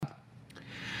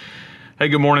Hey,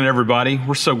 good morning, everybody.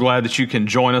 We're so glad that you can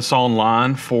join us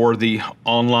online for the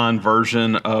online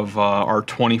version of our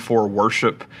 24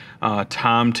 worship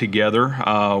time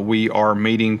together. We are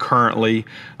meeting currently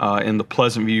in the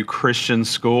Pleasant View Christian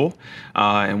School,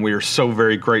 and we are so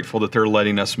very grateful that they're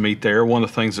letting us meet there. One of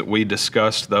the things that we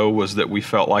discussed, though, was that we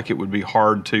felt like it would be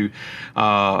hard to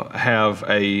have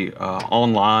a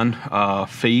online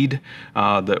feed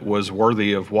that was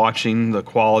worthy of watching, the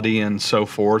quality and so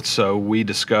forth. So we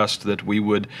discussed that we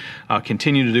would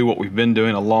continue to do what we've been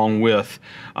doing, along with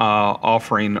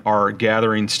offering our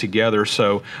gatherings together.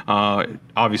 So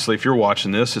obviously, if you're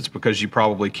watching this, it's because you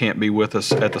probably can't be with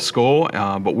us at the school,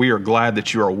 but we are glad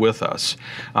that you are with us.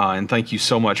 And thank you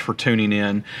so much for tuning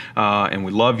in. And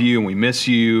we love you and we miss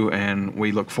you, and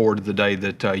we look forward to the day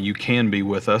that you can be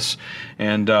with us.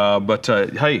 And but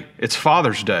hey, it's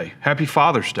Father's Day. Happy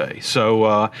Father's Day.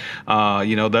 So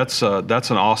that's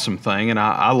an awesome thing, and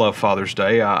I love Father's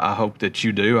Day. I hope that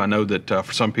you do. I know that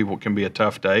for some people it can be a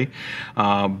tough day,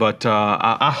 but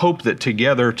I hope that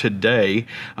together today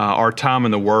our time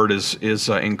in the Word is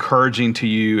encouraging to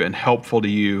you and helpful to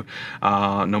you,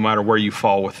 no matter where you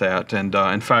fall with that. And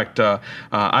in fact,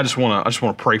 I just want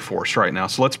to pray for us right now.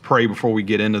 So let's pray before we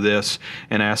get into this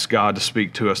and ask God to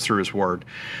speak to us through His Word.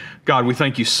 God, we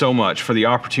thank you so much for the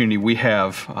opportunity we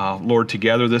have, Lord, to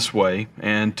gather this way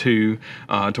and to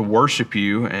worship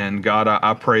you. And God,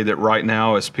 I pray that right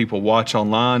now, as people watch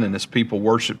online and as people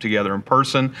worship together in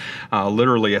person,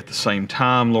 literally at the same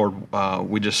time, Lord,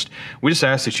 we just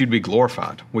ask that you'd be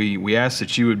glorified. We ask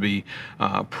that you would be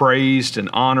praised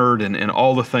and honored and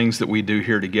all the things that we do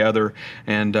here together.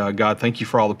 And God, thank you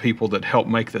for all the people that help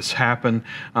make this happen.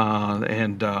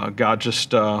 God,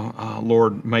 just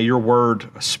Lord, may your word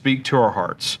speak to our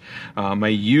hearts.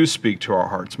 May you speak to our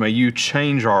hearts. May you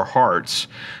change our hearts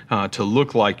to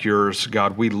look like yours.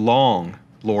 God, we long,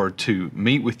 Lord, to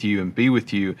meet with you and be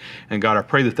with you. And God, I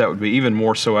pray that would be even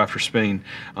more so after spending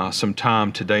some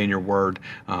time today in your word.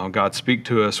 God, speak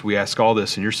to us. We ask all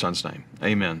this in your Son's name.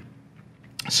 Amen.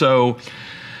 So,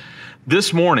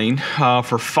 this morning,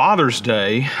 for Father's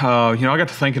Day, I got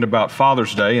to thinking about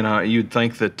Father's Day, and you'd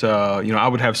think that, I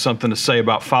would have something to say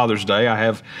about Father's Day. I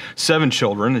have 7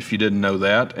 children, if you didn't know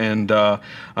that, and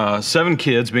 7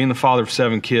 kids. Being the father of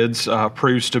 7 kids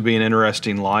proves to be an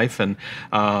interesting life, and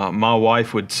my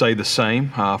wife would say the same.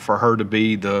 For her to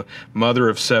be the mother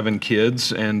of 7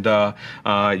 kids, and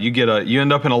you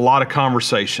end up in a lot of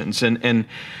conversations, and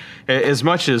as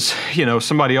much as,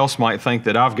 somebody else might think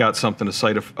that I've got something to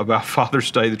say about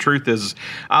Father's Day, the truth is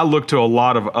I look to a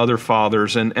lot of other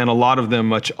fathers, and a lot of them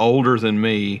much older than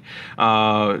me,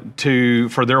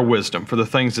 for their wisdom, for the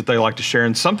things that they like to share.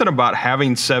 And something about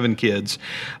having 7 kids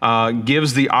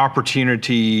gives the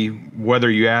opportunity, whether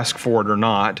you ask for it or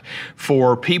not,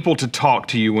 for people to talk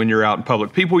to you when you're out in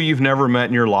public. People you've never met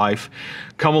in your life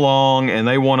come along and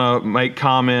they want to make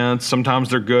comments. Sometimes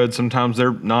they're good, sometimes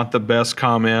they're not the best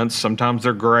comments, sometimes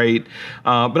they're great.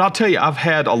 But I'll tell you, I've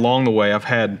had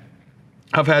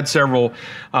several,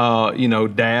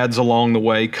 dads along the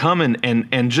way come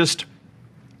and just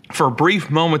for brief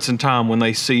moments in time when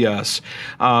they see us,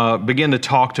 begin to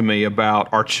talk to me about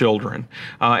our children.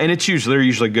 And they're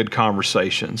usually good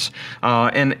conversations.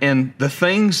 And the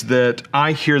things that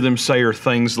I hear them say are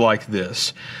things like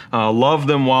this: love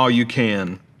them while you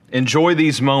can. Enjoy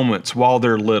these moments while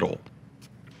they're little.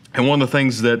 And one of the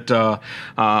things that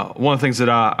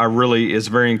I really is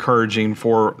very encouraging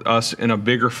for us in a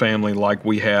bigger family like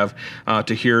we have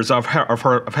to hear is I've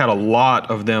had a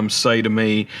lot of them say to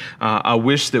me, I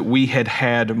wish that we had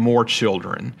had more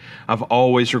children. I've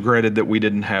always regretted that we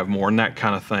didn't have more, and that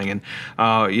kind of thing.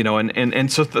 And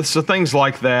so things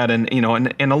like that,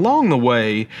 and along the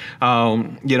way,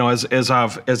 as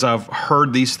I've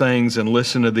heard these things and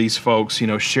listened to these folks,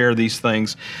 share these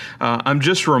things, I'm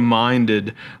just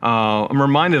reminded. I'm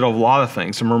reminded of a lot of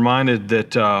things. I'm reminded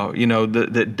that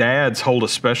that dads hold a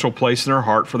special place in their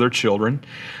heart for their children.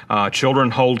 Children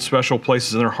hold special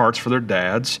places in their hearts for their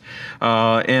dads.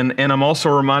 And I'm also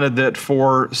reminded that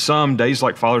for some, days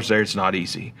like Father's Day, it's not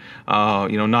easy.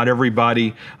 Not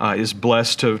everybody is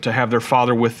blessed to have their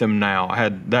father with them now. I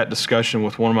had that discussion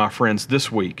with one of my friends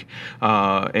this week,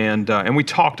 and we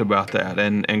talked about that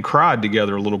and cried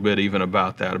together a little bit even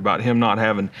about that, about him not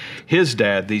having his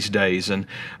dad these days. And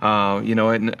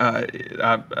A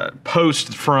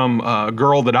post from a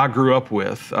girl that I grew up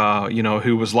with,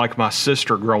 who was like my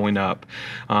sister growing up.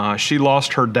 She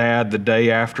lost her dad the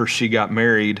day after she got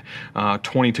married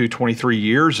 22, 23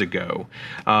 years ago.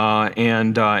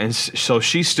 And so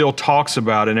she still talks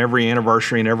about it, and every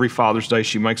anniversary and every Father's Day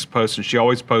she makes a post, and she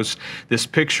always posts this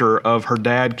picture of her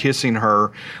dad kissing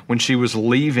her when she was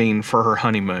leaving for her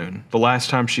honeymoon, the last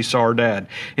time she saw her dad.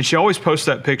 And she always posts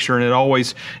that picture, and it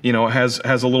always,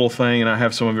 has a little thing, and I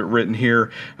have some of it written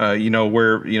here,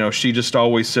 where, she just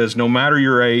always says, no matter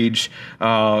your age,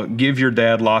 give your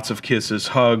dad lots of kisses,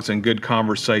 hugs, and good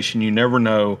conversation. You never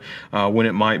know when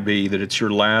it might be that it's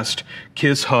your last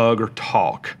kiss, hug, or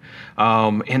talk.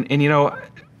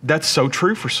 That's so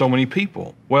true for so many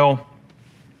people. Well,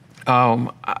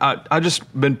 I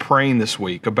just been praying this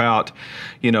week about,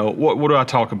 what do I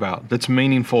talk about that's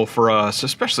meaningful for us,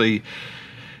 especially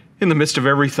in the midst of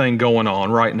everything going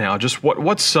on right now. Just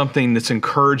what's something that's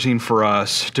encouraging for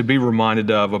us to be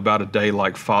reminded of about a day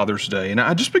like Father's Day. And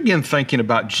I just began thinking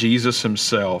about Jesus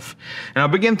himself. And I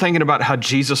began thinking about how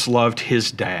Jesus loved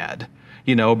his dad.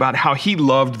 About how he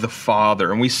loved the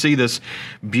Father. And we see this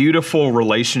beautiful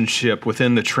relationship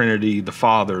within the Trinity, the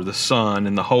Father, the Son,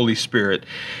 and the Holy Spirit.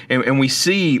 And we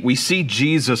see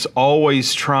Jesus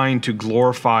always trying to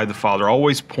glorify the Father,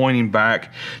 always pointing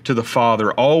back to the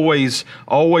Father, always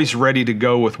ready to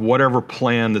go with whatever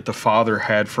plan that the Father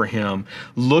had for him,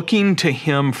 looking to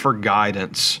him for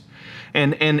guidance.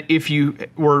 And if you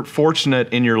were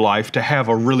fortunate in your life to have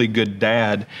a really good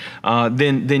dad,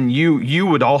 then you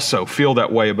would also feel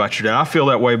that way about your dad. I feel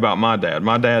that way about my dad.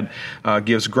 My dad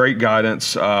gives great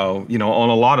guidance, on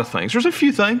a lot of things. There's a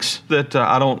few things that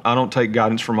I don't take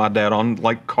guidance from my dad on,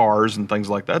 like cars and things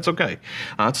like that. It's okay.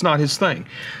 It's not his thing.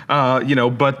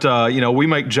 But we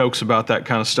make jokes about that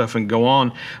kind of stuff and go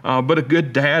on. But a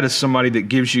good dad is somebody that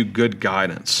gives you good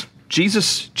guidance.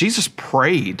 Jesus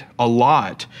prayed a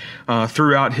lot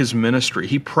throughout his ministry.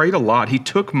 He prayed a lot. He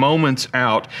took moments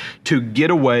out to get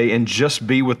away and just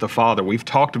be with the Father. We've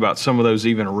talked about some of those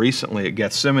even recently at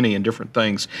Gethsemane and different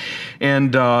things.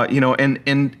 And I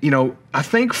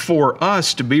think for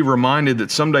us to be reminded that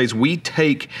some days we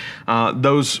take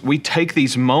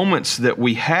these moments that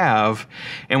we have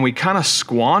and we kind of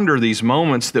squander these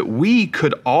moments that we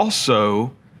could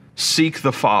also seek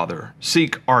the Father,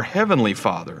 seek our Heavenly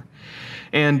Father.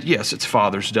 And yes, it's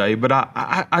Father's Day, but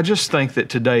I just think that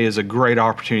today is a great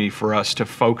opportunity for us to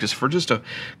focus for just a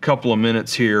couple of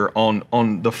minutes here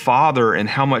on the Father and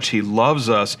how much He loves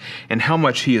us and how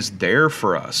much He is there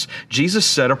for us. Jesus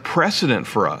set a precedent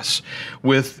for us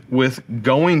with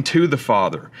going to the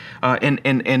Father,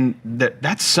 and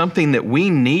that's something that we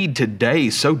need today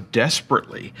so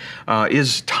desperately,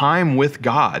 is time with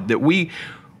God, that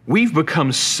we've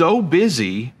become so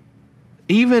busy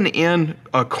even in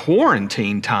a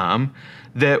quarantine time,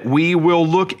 that we will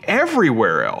look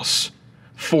everywhere else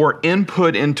for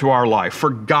input into our life, for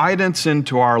guidance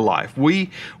into our life. We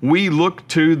look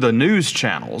to the news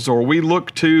channels, or we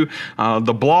look to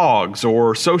the blogs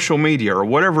or social media or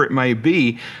whatever it may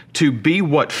be to be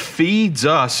what feeds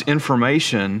us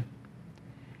information.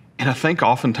 And I think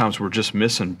oftentimes we're just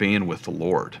missing being with the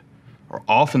Lord, or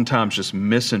oftentimes just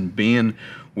missing being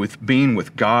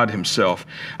with God Himself.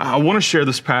 I want to share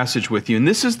this passage with you, and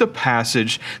this is the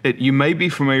passage that you may be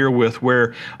familiar with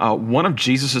where one of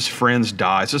Jesus' friends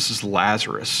dies. This is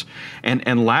Lazarus,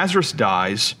 and Lazarus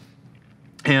dies.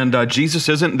 And Jesus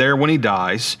isn't there when he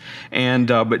dies,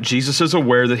 but Jesus is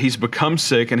aware that he's become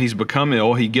sick and he's become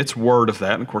ill. He gets word of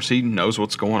that, and of course he knows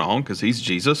what's going on because he's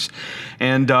Jesus.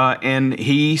 And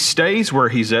he stays where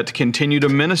he's at to continue to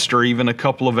minister even a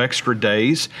couple of extra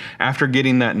days after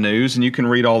getting that news. And you can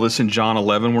read all this in John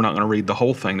 11. We're not going to read the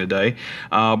whole thing today,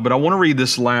 but I want to read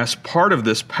this last part of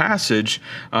this passage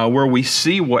where we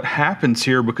see what happens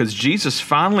here, because Jesus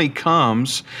finally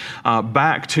comes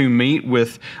back to meet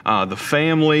with the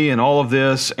family and all of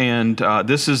this, and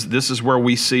this is where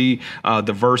we see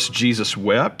the verse Jesus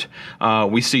wept.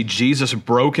 We see Jesus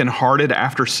brokenhearted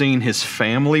after seeing his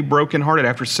family brokenhearted,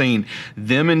 after seeing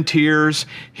them in tears.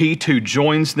 He too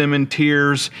joins them in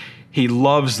tears. He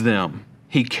loves them.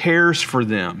 He cares for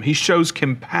them. He shows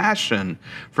compassion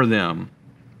for them.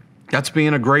 That's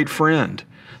being a great friend.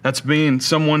 That's being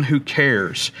someone who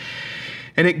cares.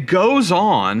 And it goes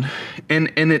on,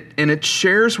 and it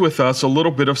shares with us a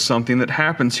little bit of something that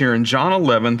happens here in John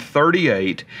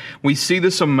 11:38. We see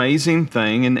this amazing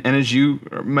thing, and as you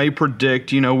may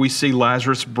predict, we see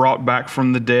Lazarus brought back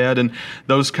from the dead and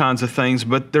those kinds of things.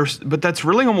 But that's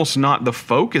really almost not the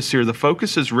focus here. The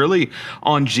focus is really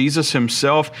on Jesus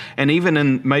himself, and even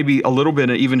in maybe a little bit,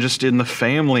 even just in the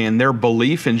family and their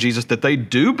belief in Jesus, that they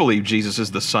do believe Jesus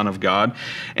is the Son of God,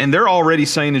 and they're already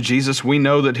saying to Jesus, "We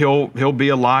know that he'll be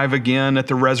alive again at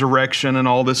the resurrection," and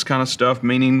all this kind of stuff,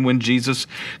 meaning when Jesus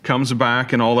comes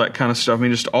back and all that kind of stuff. I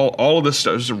mean, just all of this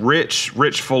stuff is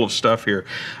rich full of stuff here.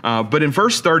 But in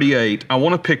verse 38, I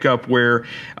want to pick up where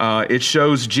it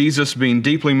shows Jesus being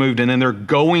deeply moved, and then they're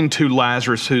going to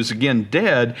Lazarus, who's again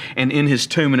dead and in his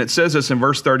tomb. And it says this in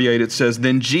verse 38, it says,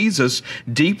 "Then Jesus,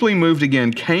 deeply moved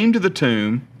again, came to the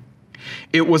tomb.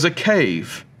 It was a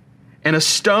cave, and a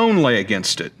stone lay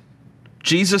against it.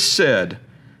 Jesus said,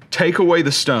 'Take away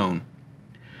the stone.'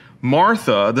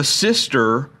 Martha, the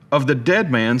sister of the dead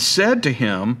man, said to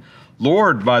him,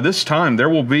 'Lord, by this time there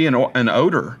will be an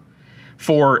odor,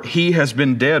 for he has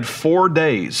been dead 4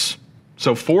 days.'"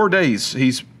 So 4 days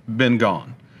he's been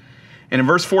gone. And in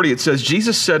verse 40 it says,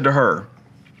 Jesus said to her,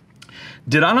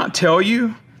 "Did I not tell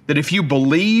you that if you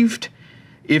believed,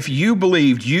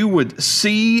 you would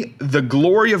see the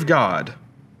glory of God?"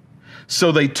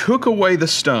 So they took away the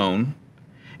stone.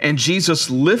 And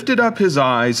Jesus lifted up his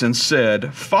eyes and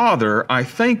said, "Father, I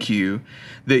thank you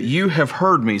that you have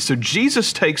heard me." So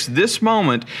Jesus takes this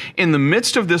moment in the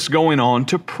midst of this going on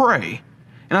to pray.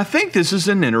 And I think this is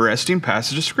an interesting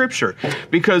passage of Scripture,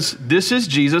 because this is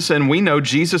Jesus, and we know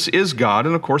Jesus is God.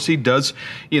 And of course he does,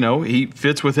 he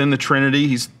fits within the Trinity.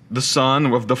 He's the Son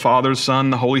of the Father, Son,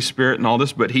 the Holy Spirit, and all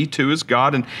this, but he too is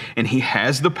God, and he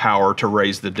has the power to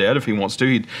raise the dead if he wants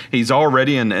to. He's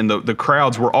already, and the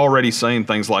crowds were already saying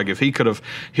things like, if he could have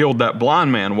healed that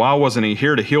blind man, why wasn't he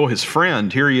here to heal his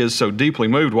friend? Here he is so deeply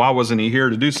moved, why wasn't he here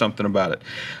to do something about it?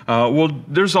 Well,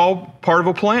 there's all part of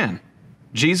a plan.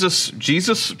 Jesus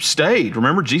stayed.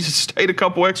 Remember, Jesus stayed a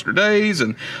couple extra days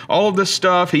and all of this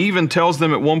stuff. He even tells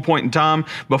them at one point in time,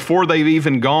 before they've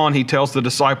even gone, he tells the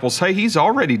disciples, "Hey, he's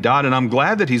already died, and I'm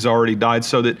glad that he's already died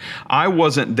so that I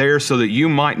wasn't there, so that you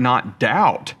might not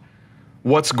doubt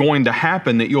what's going to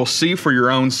happen, that you'll see for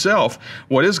your own self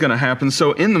what is going to happen."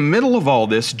 So in the middle of all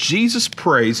this, Jesus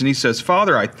prays and he says,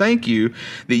 "Father, I thank you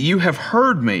that you have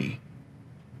heard me.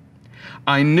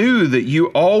 I knew that you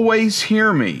always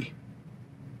hear me."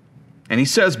 And he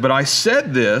says, "But I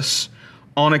said this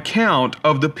on account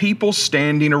of the people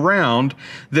standing around,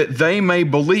 that they may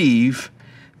believe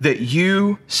that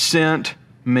you sent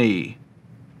me."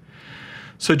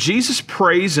 So Jesus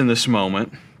prays in this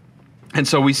moment. And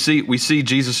so we see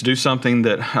Jesus do something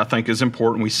that I think is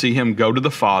important. We see him go to the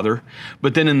Father.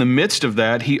 But then in the midst of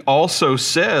that, he also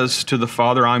says to the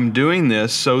Father, "I'm doing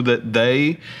this so that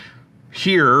they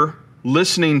hear,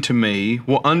 listening to me,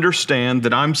 will understand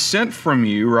that I'm sent from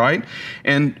you," right?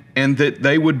 And that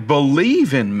they would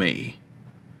believe in me.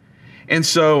 And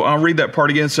so I'll read that part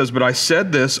again. It says, "But I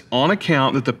said this on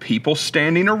account that the people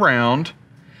standing around,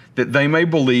 that they may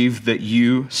believe that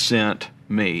you sent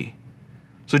me."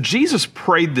 So Jesus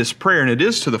prayed this prayer, and it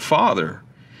is to the Father,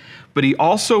 but he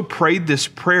also prayed this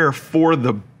prayer for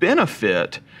the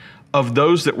benefit of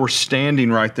those that were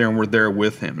standing right there and were there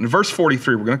with him. In verse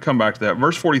 43, we're going to come back to that.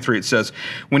 Verse 43, it says,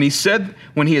 when he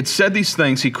had said these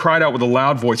things, he cried out with a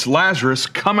loud voice, "Lazarus,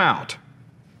 come out."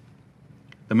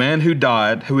 The man who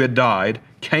had died,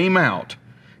 came out,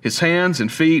 his hands and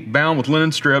feet bound with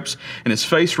linen strips, and his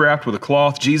face wrapped with a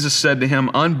cloth. Jesus said to him,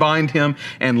 "Unbind him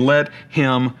and let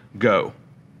him go."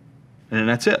 And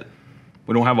that's it.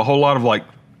 We don't have a whole lot of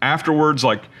afterwards,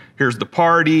 here's the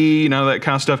party, that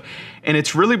kind of stuff. And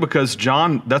it's really because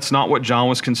that's not what John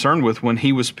was concerned with when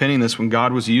he was penning this, when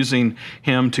God was using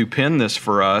him to pen this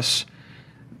for us.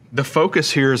 The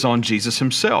focus here is on Jesus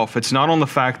himself. It's not on the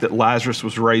fact that Lazarus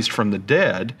was raised from the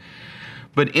dead,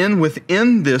 but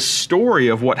within this story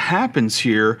of what happens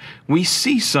here, we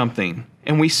see something,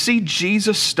 and we see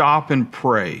Jesus stop and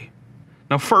pray.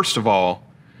 Now, first of all,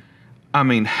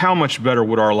 how much better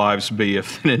would our lives be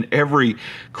if in every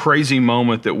crazy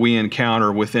moment that we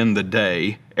encounter within the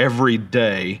day, every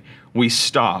day, we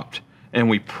stopped and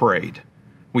we prayed.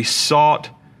 We sought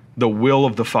the will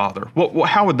of the Father.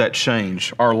 How would that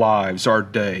change our lives, our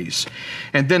days?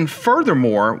 And then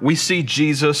furthermore, we see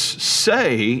Jesus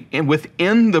say, and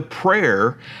within the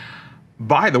prayer,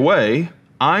 "By the way,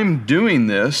 I'm doing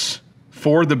this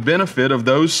for the benefit of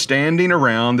those standing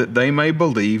around, that they may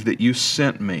believe that you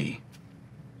sent me."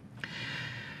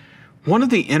 One of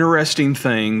the interesting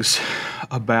things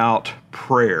about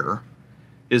prayer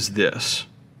is this.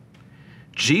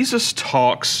 Jesus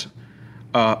talks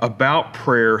about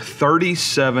prayer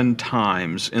 37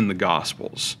 times in the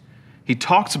Gospels. He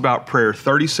talks about prayer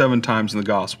 37 times in the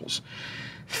Gospels.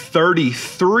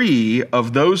 33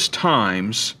 of those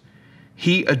times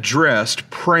he addressed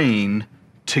praying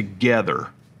together.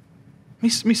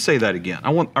 Let me say that again.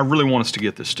 I really want us to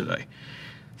get this today.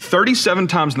 37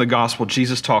 times in the Gospel,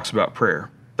 Jesus talks about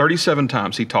prayer. 37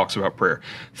 times he talks about prayer.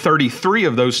 33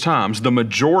 of those times, the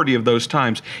majority of those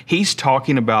times, he's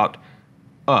talking about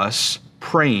us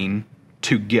praying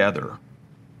together.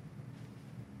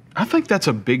 I think that's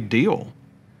a big deal.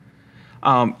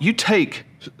 You take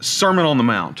Sermon on the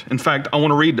Mount. In fact, I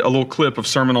want to read a little clip of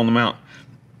Sermon on the Mount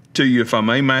to you, if I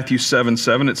may. Matthew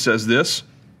 7:7, it says this.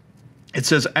 It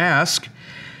says, "Ask,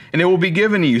 and it will be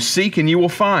given to you. Seek, and you will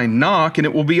find. Knock, and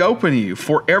it will be open to you.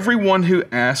 For everyone who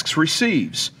asks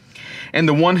receives, and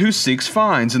the one who seeks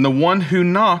finds, and the one who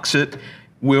knocks it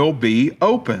will be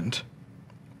opened.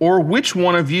 Or which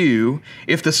one of you,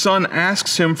 if the son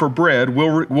asks him for bread,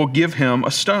 will give him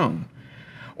a stone?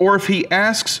 Or if he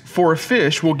asks for a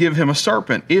fish, will give him a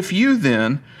serpent? If you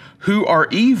then, who are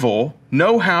evil,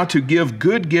 know how to give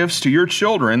good gifts to your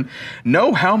children,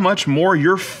 know how much more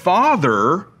your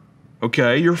Father,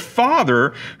 your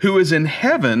Father who is in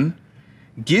heaven,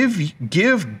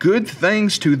 give good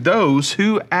things to those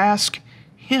who ask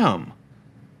him."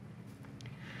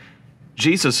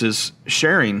 Jesus is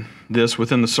sharing this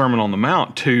within the Sermon on the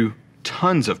Mount to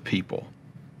tons of people.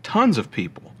 Tons of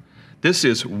people. This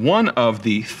is one of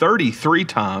the 33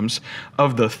 times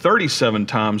of the 37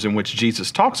 times in which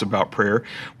Jesus talks about prayer,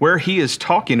 where he is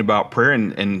talking about prayer.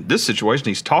 And in this situation,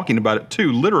 he's talking about it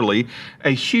to literally a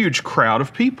huge crowd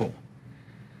of people.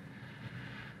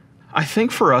 I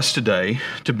think for us today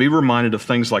to be reminded of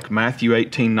things like Matthew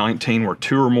 18:19, where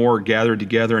two or more are gathered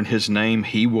together in his name,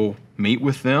 he will meet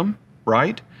with them,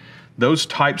 right? Those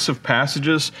types of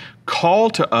passages call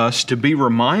to us to be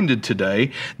reminded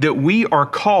today that we are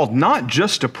called not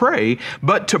just to pray,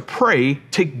 but to pray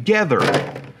together.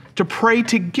 To pray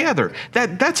together.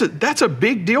 That's a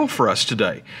big deal for us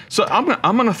today. So I'm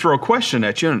going to throw a question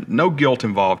at you. No guilt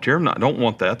involved here. I don't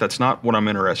want that. That's not what I'm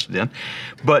interested in.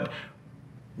 But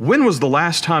when was the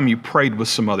last time you prayed with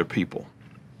some other people?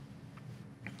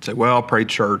 Say, well, I prayed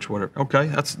church, whatever. Okay,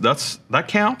 that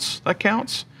counts. That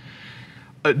counts.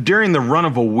 During the run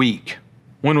of a week,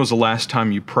 when was the last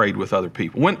time you prayed with other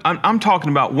people? I'm talking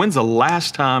about when's the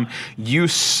last time you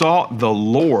sought the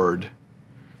Lord,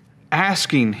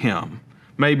 asking him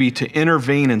maybe to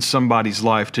intervene in somebody's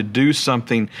life, to do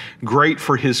something great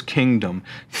for his kingdom,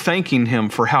 thanking him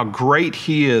for how great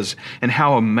he is and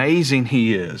how amazing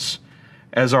he is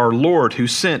as our Lord who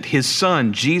sent his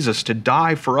son, Jesus, to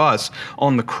die for us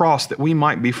on the cross that we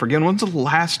might be forgiven. When's the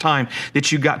last time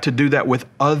that you got to do that with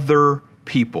other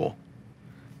people?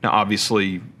 Now,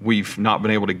 obviously, we've not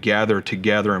been able to gather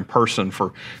together in person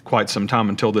for quite some time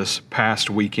until this past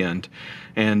weekend.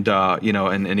 And,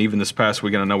 and even this past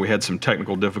weekend, I know we had some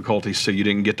technical difficulties, so you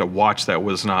didn't get to watch that.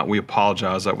 We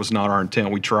apologize. That was not our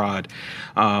intent. We tried.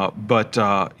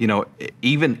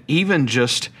 Even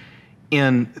just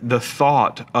in the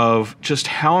thought of just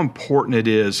how important it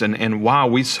is and why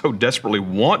we so desperately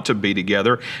want to be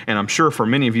together. And I'm sure for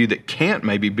many of you that can't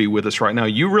maybe be with us right now,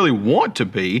 you really want to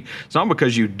be. It's not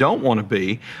because you don't want to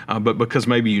be, but because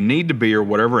maybe you need to be or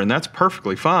whatever, and that's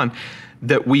perfectly fine,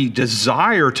 that we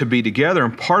desire to be together.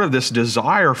 And part of this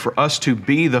desire for us to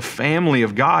be the family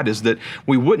of God is that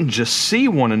we wouldn't just see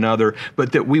one another,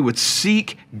 but that we would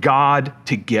seek God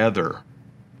together.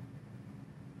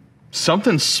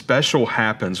 Something special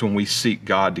happens when we seek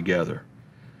God together.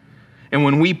 And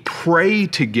when we pray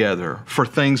together for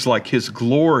things like his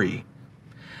glory,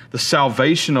 the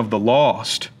salvation of the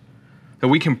lost, that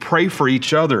we can pray for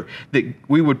each other, that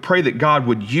we would pray that God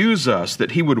would use us,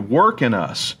 that he would work in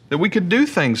us, that we could do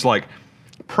things like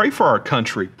pray for our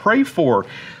country, pray for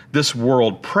this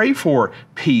world, pray for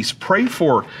peace, pray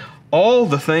for all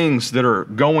the things that are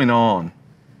going on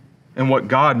and what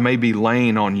God may be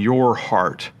laying on your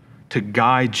heart to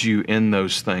guide you in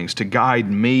those things, to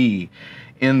guide me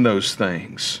in those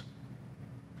things.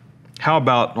 How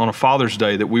about on a Father's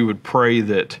Day that we would pray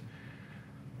that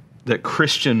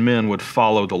Christian men would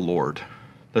follow the Lord,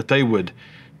 that they would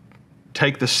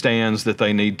take the stands that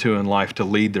they need to in life to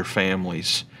lead their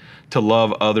families, to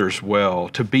love others well,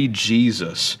 to be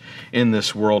Jesus in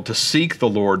this world, to seek the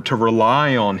Lord, to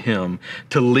rely on him,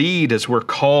 to lead as we're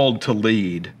called to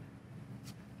lead.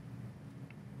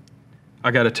 I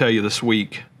got to tell you, this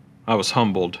week I was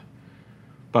humbled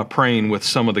by praying with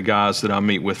some of the guys that I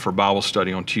meet with for Bible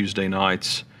study on Tuesday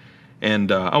nights.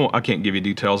 And I can't give you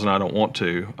details, and I don't want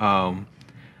to.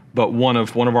 But one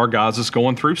of our guys is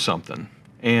going through something.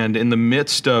 And in the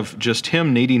midst of just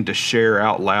him needing to share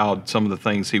out loud some of the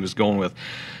things he was going with,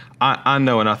 I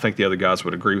know, and I think the other guys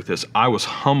would agree with this, I was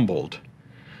humbled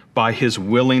by his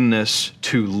willingness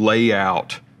to lay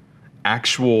out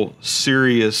actual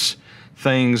serious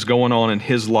things going on in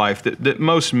his life that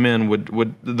most men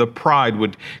would the pride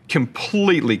would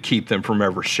completely keep them from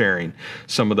ever sharing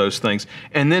some of those things.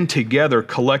 And then together,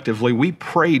 collectively, we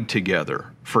prayed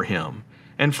together for him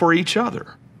and for each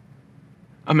other.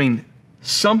 I mean,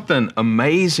 something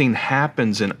amazing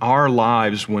happens in our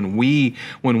lives when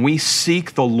we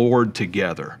seek the Lord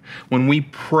together, when we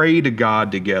pray to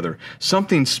God together.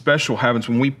 Something special happens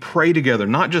when we pray together,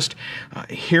 not just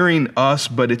hearing us,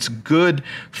 but it's good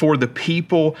for the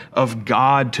people of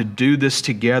God to do this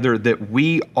together, that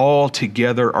we all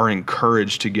together are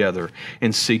encouraged together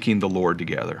in seeking the Lord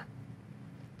together.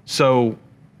 So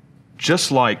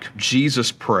just like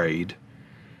Jesus prayed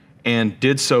and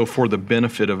did so for the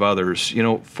benefit of others,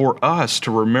 for us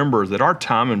to remember that our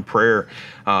time in prayer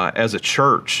as a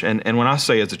church, and when I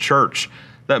say as a church,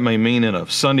 that may mean in a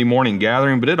Sunday morning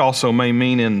gathering, but it also may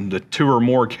mean in the 2 or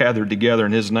more gathered together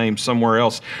in his name somewhere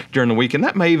else during the week. And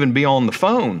that may even be on the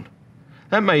phone.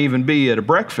 That may even be at a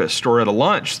breakfast or at a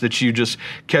lunch that you just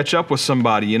catch up with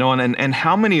somebody, and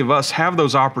how many of us have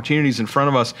those opportunities in front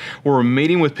of us where we're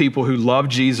meeting with people who love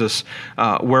Jesus,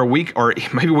 or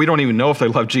maybe we don't even know if they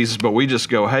love Jesus, but we just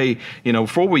go, hey,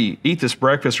 before we eat this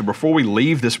breakfast or before we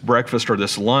leave this breakfast or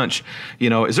this lunch,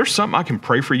 is there something I can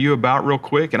pray for you about real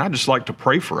quick? And I'd just like to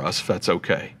pray for us if that's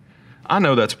okay. I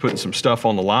know that's putting some stuff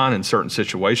on the line in certain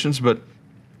situations, but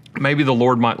maybe the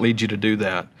Lord might lead you to do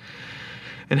that.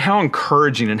 And how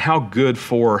encouraging and how good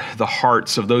for the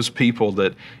hearts of those people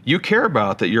that you care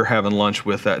about, that you're having lunch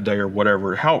with that day or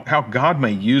whatever, how God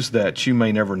may use that, you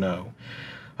may never know.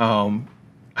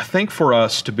 I think for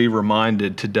us to be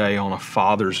reminded today on a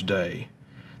Father's Day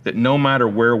that no matter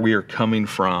where we are coming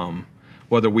from,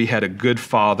 whether we had a good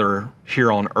father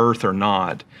here on earth or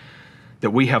not,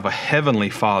 that we have a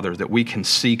heavenly Father that we can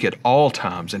seek at all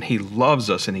times, and he loves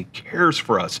us and he cares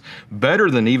for us better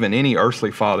than even any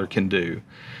earthly father can do.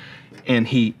 And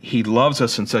he loves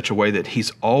us in such a way that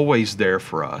he's always there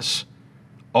for us,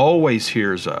 always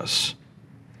hears us.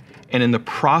 And in the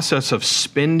process of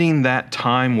spending that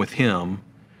time with him,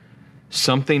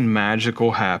 something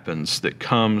magical happens that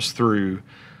comes through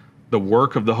the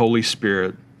work of the Holy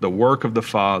Spirit, the work of the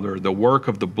Father, the work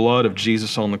of the blood of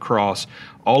Jesus on the cross,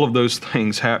 all of those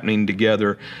things happening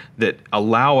together that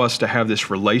allow us to have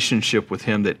this relationship with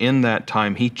him, that in that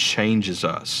time he changes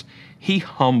us. He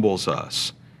humbles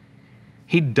us.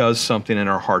 He does something in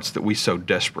our hearts that we so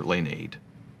desperately need.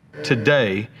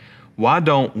 Today, why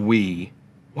don't we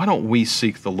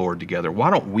seek the Lord together? Why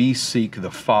don't we seek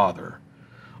the Father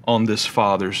on this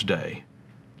Father's Day?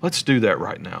 Let's do that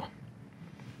right now.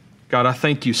 God, I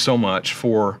thank you so much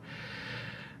for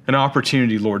an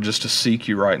opportunity, Lord, just to seek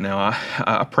you right now.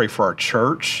 I pray for our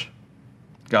church.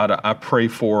 God, I pray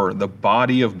for the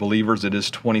body of believers that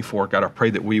is 24. God, I pray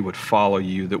that we would follow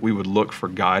you, that we would look for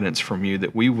guidance from you,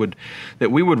 that we would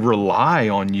rely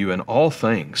on you in all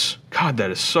things. God,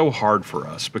 that is so hard for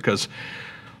us because,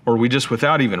 or we just,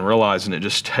 without even realizing it,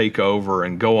 just take over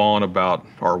and go on about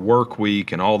our work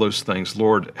week and all those things.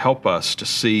 Lord, help us to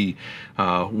see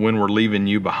when we're leaving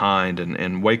you behind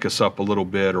and wake us up a little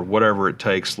bit or whatever it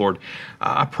takes. Lord,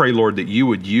 I pray, Lord, that you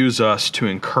would use us to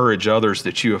encourage others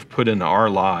that you have put into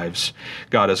our lives.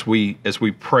 God, as we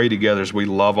pray together, as we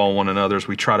love on one another, as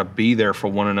we try to be there for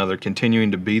one another,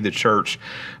 continuing to be the church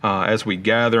as we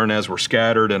gather and as we're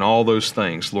scattered and all those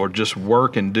things. Lord, just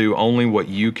work and do only what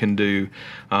you can do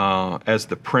as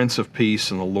the Prince of Peace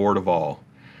and the Lord of all.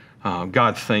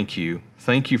 God, thank you.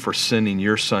 Thank you for sending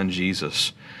your Son,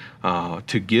 Jesus,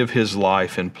 to give his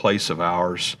life in place of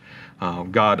ours.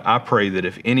 God, I pray that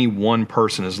if any one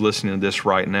person is listening to this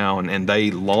right now and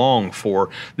they long for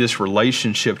this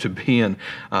relationship to be in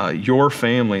your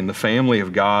family and the family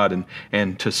of God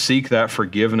and to seek that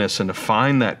forgiveness and to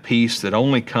find that peace that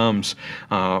only comes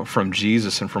from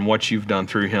Jesus and from what you've done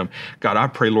through him, God, I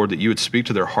pray, Lord, that you would speak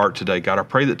to their heart today. God, I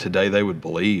pray that today they would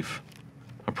believe.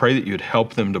 I pray that you would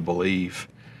help them to believe.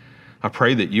 I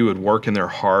pray that you would work in their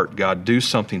heart. God, do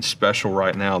something special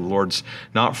right now. The Lord's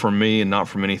not from me and not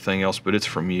from anything else, but it's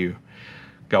from you.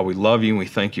 God, we love you and we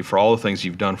thank you for all the things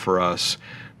you've done for us.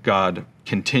 God,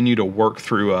 continue to work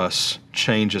through us,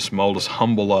 change us, mold us,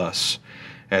 humble us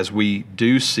as we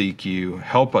do seek you.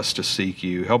 Help us to seek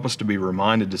you. Help us to be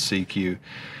reminded to seek you.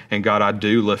 And God, I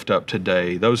do lift up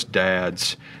today those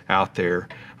dads out there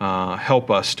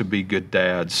Help us to be good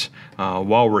dads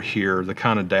while we're here, the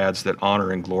kind of dads that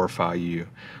honor and glorify you.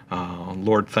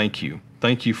 Lord, thank you.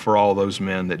 Thank you for all those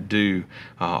men that do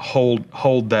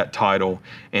hold that title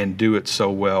and do it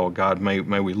so well. God, may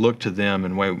we look to them,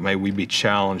 and may we be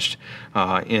challenged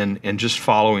in just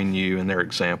following you and their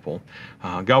example.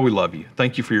 God, we love you.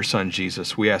 Thank you for your son,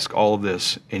 Jesus. We ask all of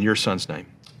this in your son's name.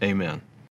 Amen.